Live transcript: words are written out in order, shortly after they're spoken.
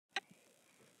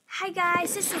Hi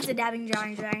guys, this is the Dabbing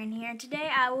Drawing Dragon here, and today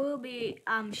I will be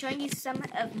showing you some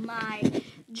of my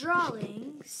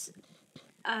drawings.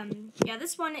 Yeah,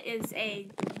 this one is a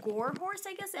gore horse,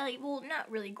 I guess. Well,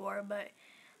 not really gore, but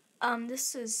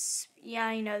this is, yeah,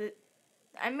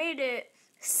 I made it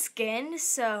skin,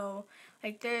 so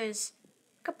like there's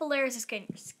a couple layers of skin.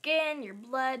 Your skin, your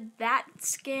blood, that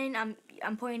skin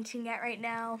I'm pointing at right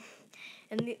now,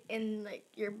 and in like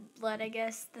your blood, I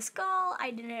guess. The skull I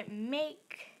didn't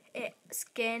make it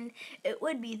skin. It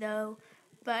would be though,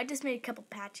 but I just made a couple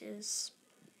patches.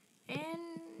 And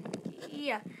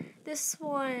yeah, this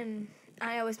one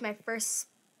was my first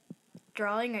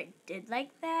drawing I did like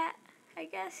that, I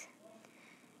guess.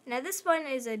 Now this one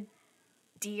is a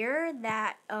deer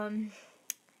that I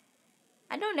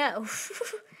don't know.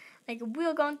 Like a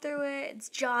wheel going through it, its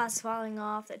jaws falling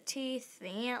off, the teeth, the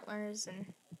antlers,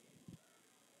 and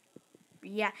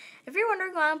yeah. If you're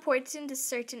wondering why I'm pointing to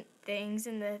certain things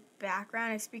in the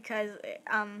background, it's because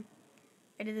I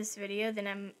did this video, then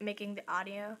I'm making the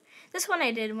audio. This one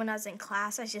I did when I was in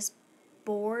class. I was just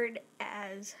bored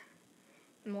as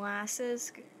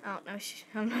molasses. I don't know.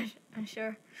 I'm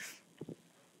sure.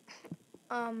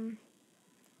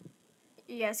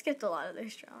 Yeah, I skipped a lot of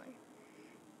this drawing.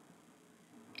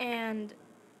 And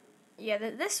yeah,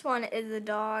 this one is a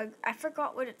dog. I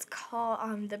forgot what it's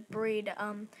called. The breed.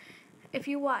 If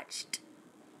you watched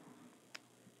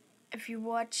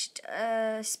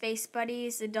Space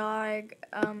Buddies, the dog,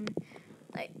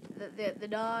 like the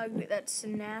dog that's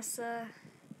NASA.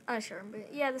 I'm not sure,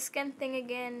 but yeah, the skin thing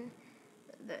again,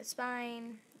 the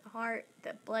spine, the heart,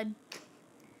 the blood.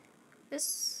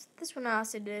 This one I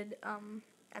also did.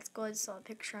 That's good. I saw a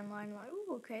picture online. I'm like,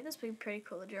 ooh, okay, this would be pretty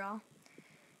cool to draw.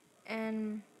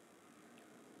 And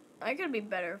I could be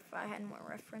better if I had more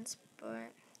reference,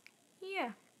 but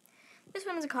yeah. This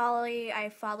one is a collie. I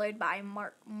followed by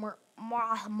Mark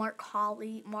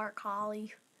Holly.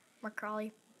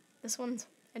 This one's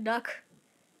a duck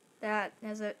that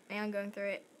has a man going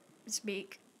through its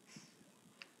beak.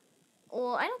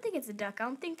 Well, I don't think it's a duck. I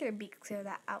don't think their beaks are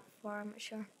that out far. I'm not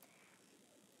sure.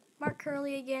 Mark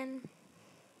Curly again,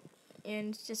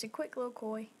 and it's just a quick little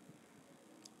koi.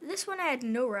 This one I had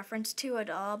no reference to at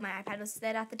all. My iPad was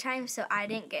dead at the time, so I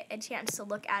didn't get a chance to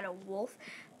look at a wolf,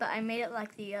 but I made it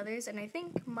like the others, and I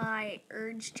think my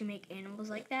urge to make animals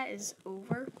like that is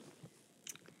over.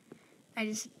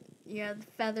 Yeah, the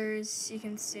feathers, you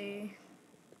can see.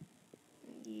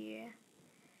 Yeah.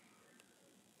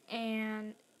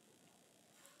 And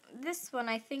this one,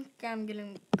 I think I'm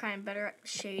getting kind of better at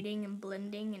shading and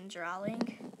blending and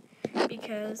drawing,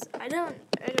 because I don't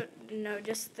know,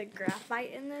 just the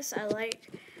graphite in this. I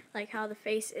like how the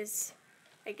face is,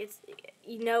 like it's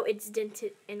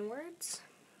dented inwards.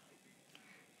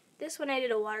 This one I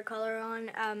did a watercolor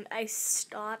on. I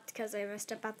stopped because I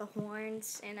messed up at the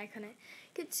horns and I couldn't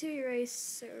get to erase.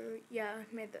 So yeah,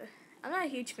 I'm not a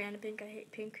huge fan of pink. I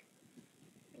hate pink.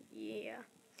 Yeah.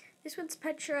 This one's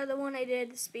Petra, the one I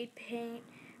did the speed paint,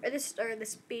 or the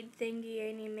speed thingy.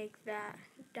 I need to make that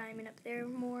diamond up there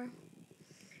more.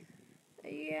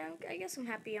 Yeah, I guess I'm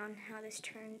happy on how this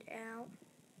turned out.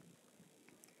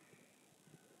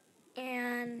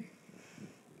 And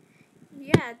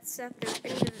yeah, it's at the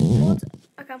end of the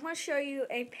okay, I'm going to show you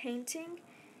a painting.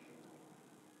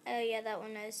 Oh yeah, that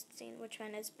one I've seen which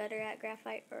one is better at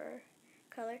graphite or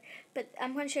color. But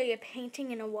I'm going to show you a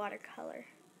painting and a watercolor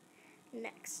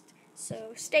next.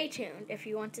 So stay tuned if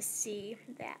you want to see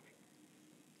that.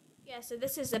 Yeah, so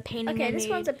this is a painting. Okay, this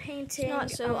one's a painting. It's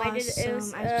not so awesome. It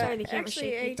was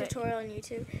actually a tutorial on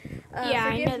YouTube. Yeah,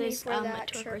 I know there's a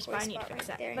turquoise, but I need to fix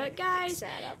that. But guys,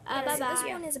 bye-bye. This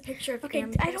one is a picture of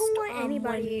amethyst. I don't want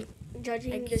anybody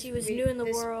judging this. She was new in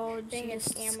the world. She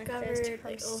discovered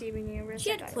she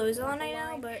had clothes on, I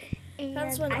know, but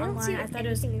that's one online. I thought it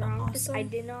was awesome. I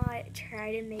did not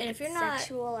try to make it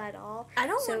sexual at all. I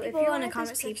don't want people in the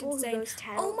comment section saying,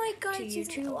 "Oh my God,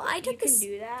 YouTube, I took this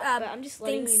but I'm just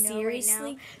letting you know right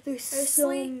now. There's so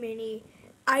many.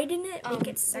 I didn't make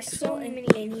it sexual in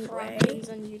any way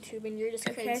on YouTube, and you're just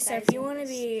okay. So if you want to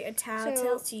be a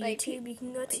tattletale to YouTube, you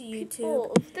can go to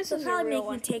YouTube. This will probably make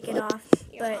me take it off,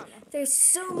 but there's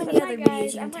so many other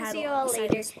videos you can tattletale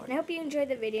besides this one. I hope you enjoyed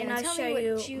the video, and I'll show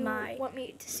you what you want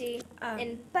me to see.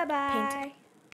 And bye bye.